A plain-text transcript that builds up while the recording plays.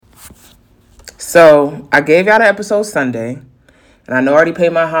So I gave y'all the episode Sunday, and I know I already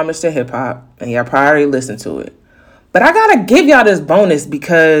paid my homage to hip hop, and y'all probably already listened to it. But I gotta give y'all this bonus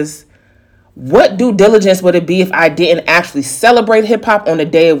because what due diligence would it be if I didn't actually celebrate hip hop on the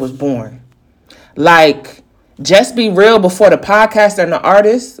day it was born? Like, Just Be Real before the podcaster and the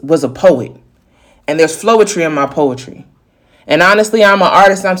artist was a poet. And there's floetry in my poetry. And honestly, I'm an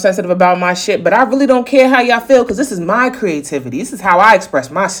artist and I'm sensitive about my shit, but I really don't care how y'all feel because this is my creativity. This is how I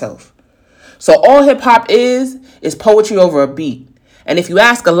express myself. So all hip hop is poetry over a beat. And if you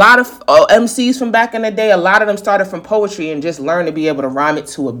ask a lot of MCs from back in the day, a lot of them started from poetry and just learned to be able to rhyme it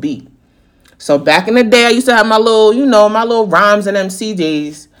to a beat. So back in the day, I used to have my little rhymes and MC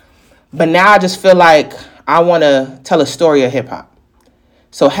days. But now I just feel like I want to tell a story of hip hop.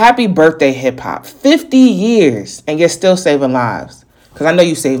 So happy birthday, hip hop. 50 years and you're still saving lives. Because I know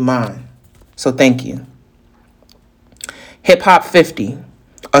you saved mine. So thank you. Hip Hop 50.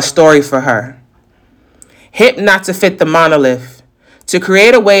 A story for her. Hip not to fit the monolith. To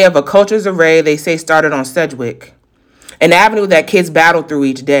create a way of a culture's array they say started on Sedgwick. An avenue that kids battle through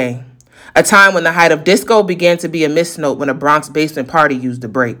each day. A time when the height of disco began to be a misnote when a Bronx basement party used a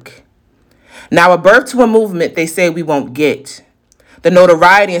break. Now a birth to a movement they say we won't get. The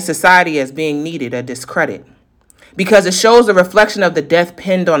notoriety in society as being needed a discredit. Because it shows a reflection of the death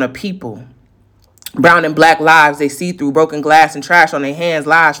pinned on a people. Brown and black lives they see through broken glass and trash on their hands,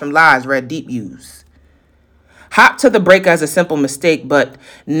 lies from lies read deep use. Hop to the break as a simple mistake, but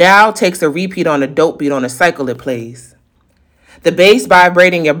now takes a repeat on a dope beat on a cycle it plays. The bass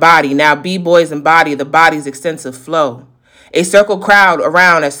vibrating your body, now b-boys embody the body's extensive flow. A circle crowd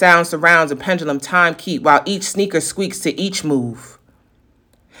around as sound surrounds a pendulum time keep while each sneaker squeaks to each move.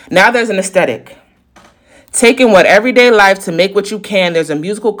 Now there's an aesthetic. Taking what everyday life to make what you can, there's a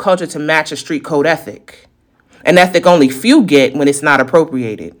musical culture to match a street code ethic. An ethic only few get when it's not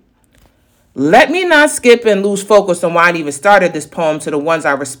appropriated. Let me not skip and lose focus on why I even started this poem to the ones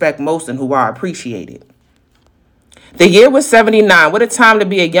I respect most and who are appreciated. The year was 79. What a time to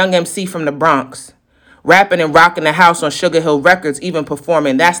be a young MC from the Bronx. Rapping and rocking the house on Sugar Hill Records, even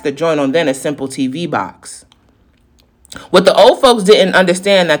performing That's the Joint on then a simple TV box. What the old folks didn't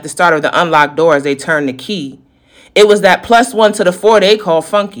understand at the start of the unlocked door as they turned the key, it was that +1 to the 4 they call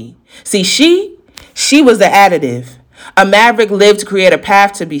funky. See, she was the additive. A maverick lived to create a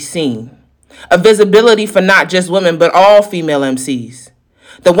path to be seen. A visibility for not just women, but all female MCs.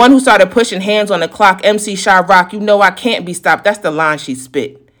 The one who started pushing hands on the clock, MC Chirac, you know I can't be stopped. That's the line she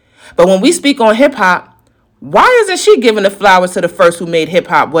spit. But when we speak on hip hop, why isn't she giving the flowers to the first who made hip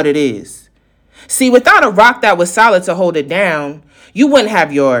hop what it is? See, without a rock that was solid to hold it down, you wouldn't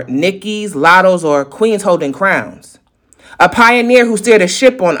have your Nickies, Lottos, or Queens holding crowns. A pioneer who steered a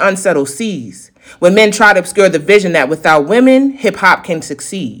ship on unsettled seas, when men try to obscure the vision that without women, hip hop can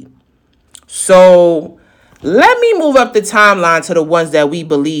succeed. So let me move up the timeline to the ones that we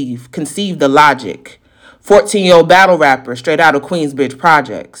believe conceived the logic. 14-year-old battle rapper straight out of Queensbridge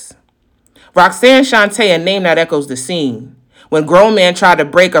projects. Roxanne Shante, a name that echoes the scene. When grown man tried to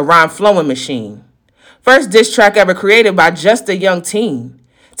break a rhyme flowing machine. First diss track ever created by just a young teen.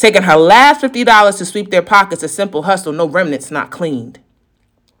 Taking her last $50 to sweep their pockets, a simple hustle, no remnants not cleaned.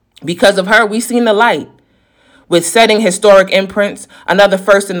 Because of her, we seen the light. With setting historic imprints, another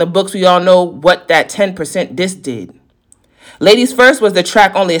first in the books, we all know what that 10% diss did. Ladies First was the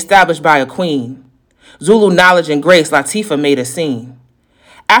track only established by a queen. Zulu knowledge and grace, Latifah made a scene.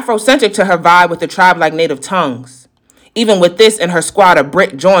 Afrocentric to her vibe with the tribe like native tongues. Even with this and her squad, a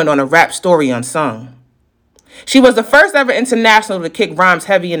Brit joined on a rap story unsung. She was the first ever international to kick rhymes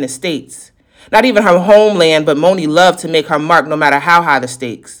heavy in the States. Not even her homeland, but Moni loved to make her mark no matter how high the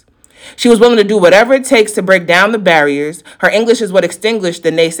stakes. She was willing to do whatever it takes to break down the barriers. Her English is what extinguished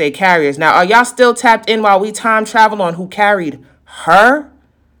the naysay carriers. Now, are y'all still tapped in while we time travel on who carried her?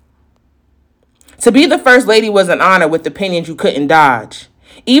 To be the first lady was an honor with opinions you couldn't dodge.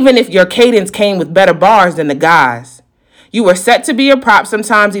 Even if your cadence came with better bars than the guys. You were set to be a prop,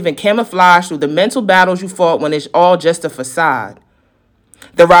 sometimes even camouflaged through the mental battles you fought when it's all just a facade.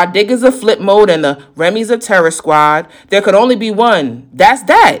 The Rod Diggers of Flip Mode and the Remy's of Terror Squad, there could only be one. That's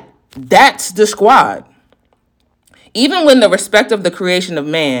the squad. Even when the respect of the creation of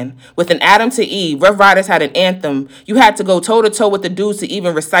man, with an Adam to Eve, Rough Riders had an anthem, you had to go toe-to-toe with the dudes to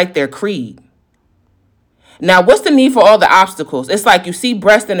even recite their creed. Now, what's the need for all the obstacles? It's like you see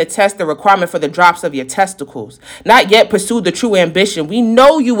breast in the test, the requirement for the drops of your testicles. Not yet pursued the true ambition. We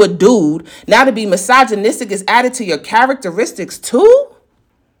know you a dude. Now to be misogynistic is added to your characteristics too?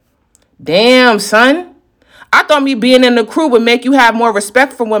 Damn, son. I thought me being in the crew would make you have more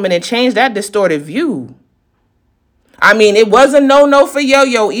respect for women and change that distorted view. I mean, it was a no-no for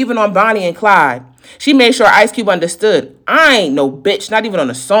Yo-Yo, even on Bonnie and Clyde. She made sure Ice Cube understood, I ain't no bitch, not even on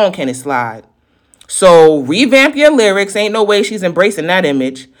a song can it slide. So revamp your lyrics, ain't no way she's embracing that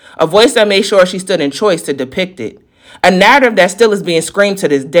image. A voice that made sure she stood in choice to depict it. A narrative that still is being screamed to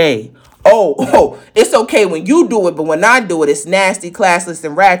this day. Oh, it's okay when you do it, but when I do it, it's nasty, classless,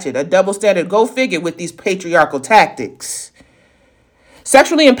 and ratchet. A double standard, go figure with these patriarchal tactics.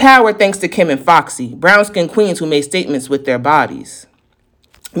 Sexually empowered thanks to Kim and Foxy, brown-skinned queens who made statements with their bodies.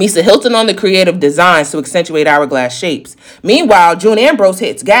 Misa Hilton on the creative designs to accentuate hourglass shapes. Meanwhile, June Ambrose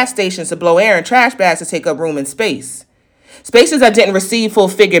hits gas stations to blow air and trash bags to take up room in space. Spaces that didn't receive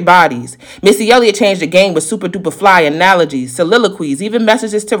full-figured bodies. Missy Elliott changed the game with super-duper fly analogies, soliloquies, even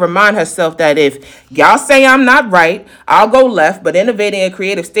messages to remind herself that if y'all say I'm not right, I'll go left, but innovating a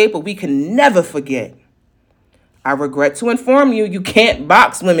creative staple we can never forget. I regret to inform you, you can't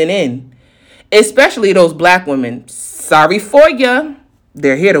box women in. Especially those black women. Sorry for ya.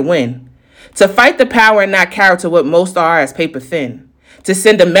 They're here to win. To fight the power and not cower to what most are as paper thin. To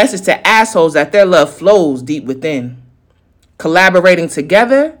send a message to assholes that their love flows deep within. Collaborating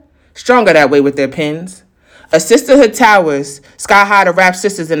together, stronger that way with their pens. A sisterhood towers, sky high to rap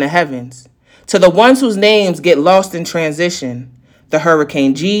sisters in the heavens. To the ones whose names get lost in transition. The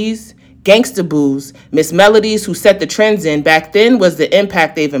Hurricane G's, Gangsta Boos, Miss Melodies who set the trends in back then was the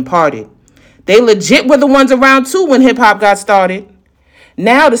impact they've imparted. They legit were the ones around too when hip-hop got started.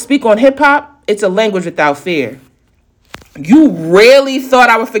 Now to speak on hip-hop, it's a language without fear. You really thought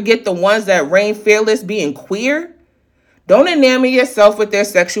I would forget the ones that reign fearless being queer? Don't enamor yourself with their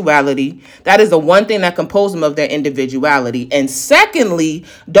sexuality. That is the one thing that composes them of their individuality. And secondly,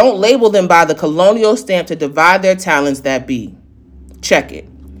 don't label them by the colonial stamp to divide their talents that be. Check it.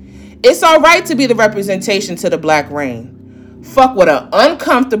 It's all right to be the representation to the black rain. Fuck what an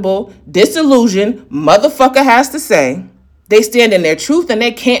uncomfortable, disillusioned motherfucker has to say. They stand in their truth and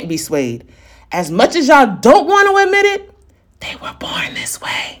they can't be swayed. As much as y'all don't want to admit it, they were born this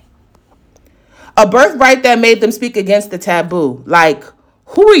way. A birthright that made them speak against the taboo. Like,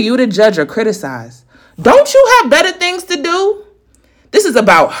 who are you to judge or criticize? Don't you have better things to do? This is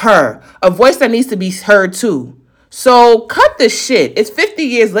about her, a voice that needs to be heard too. So cut the shit. It's 50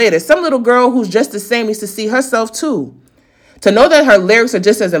 years later. Some little girl who's just the same needs to see herself too. To know that her lyrics are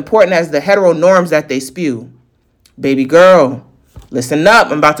just as important as the hetero norms that they spew. Baby girl, listen up.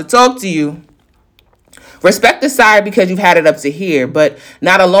 I'm about to talk to you. Respect the sire because you've had it up to here, but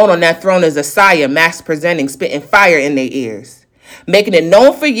not alone on that throne is a sire, mass presenting, spitting fire in their ears. Making it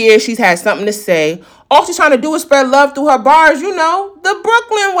known for years she's had something to say. All she's trying to do is spread love through her bars, you know, the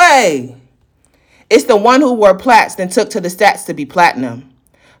Brooklyn way. It's the one who wore plats then took to the stats to be platinum.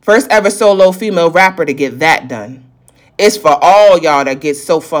 First ever solo female rapper to get that done. It's for all y'all that get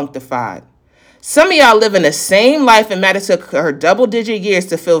so functified. Some of y'all living the same life and matter took her double-digit years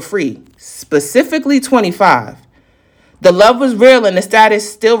to feel free, specifically 25. The love was real and the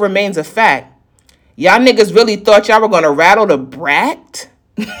status still remains a fact. Y'all niggas really thought y'all were going to rattle the brat?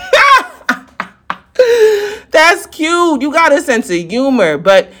 That's cute. You got a sense of humor,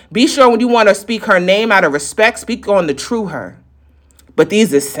 but be sure when you want to speak her name out of respect, speak on the true her. But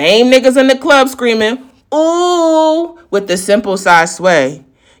these the same niggas in the club screaming, ooh, with the simple side sway.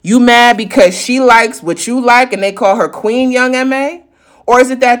 You mad because she likes what you like and they call her Queen Young M.A.? Or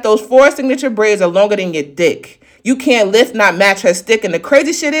is it that those 4 signature braids are longer than your dick? You can't lift, not match her stick, and the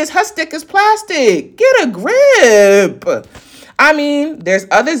crazy shit is her stick is plastic. Get a grip. I mean, there's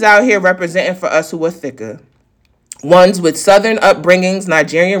others out here representing for us who are thicker. Ones with southern upbringings,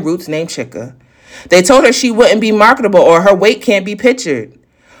 Nigerian roots named Chika. They told her she wouldn't be marketable or her weight can't be pictured.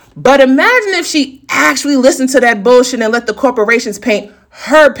 But imagine if she actually listened to that bullshit and let the corporations paint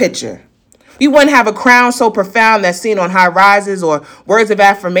her picture. We wouldn't have a crown so profound that's seen on high rises or words of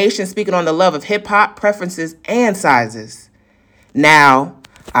affirmation speaking on the love of hip-hop, preferences, and sizes. Now,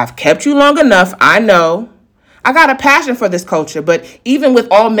 I've kept you long enough, I know. I got a passion for this culture, but even with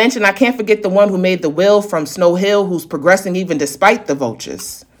all mention, I can't forget the one who made the will from Snow Hill, who's progressing even despite the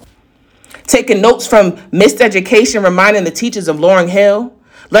vultures. Taking notes from Miseducation, reminding the teachers of Lauryn Hill,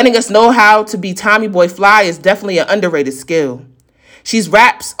 letting us know how to be Tommy Boy Fly is definitely an underrated skill. She's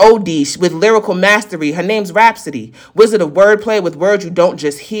raps OD with lyrical mastery. Her name's Rhapsody, wizard of wordplay with words you don't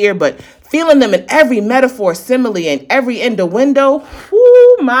just hear, but feeling them in every metaphor, simile, and every innuendo.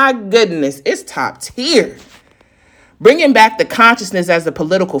 Oh my goodness, it's top tier. Bringing back the consciousness as the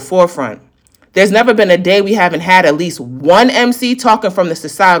political forefront. There's never been a day we haven't had at least one MC talking from the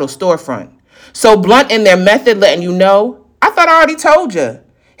societal storefront. So blunt in their method, letting you know, I thought I already told you.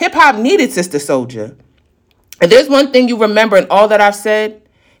 Hip-hop needed Sister Soldier. If there's one thing you remember in all that I've said,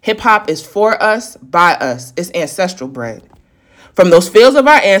 Hip hop is for us, by us. It's ancestral bred. From those fields of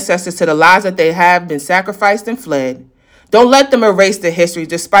our ancestors to the lives that they have been sacrificed and fled, don't let them erase the history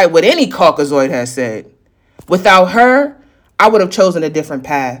despite what any Caucasoid has said. Without her, I would have chosen a different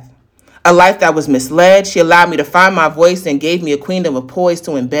path. A life that was misled. She allowed me to find my voice and gave me a queendom of poise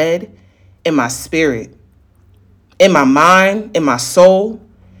to embed in my spirit, in my mind, in my soul.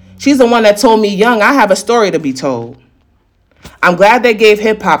 She's the one that told me young, I have a story to be told. I'm glad they gave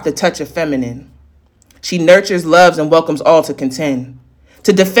hip hop the touch of feminine. She nurtures, loves, and welcomes all to contend.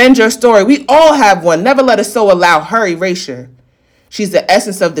 To defend your story, we all have one. Never let a soul allow her erasure. She's the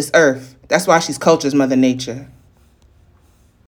essence of this earth. That's why she's culture's mother nature.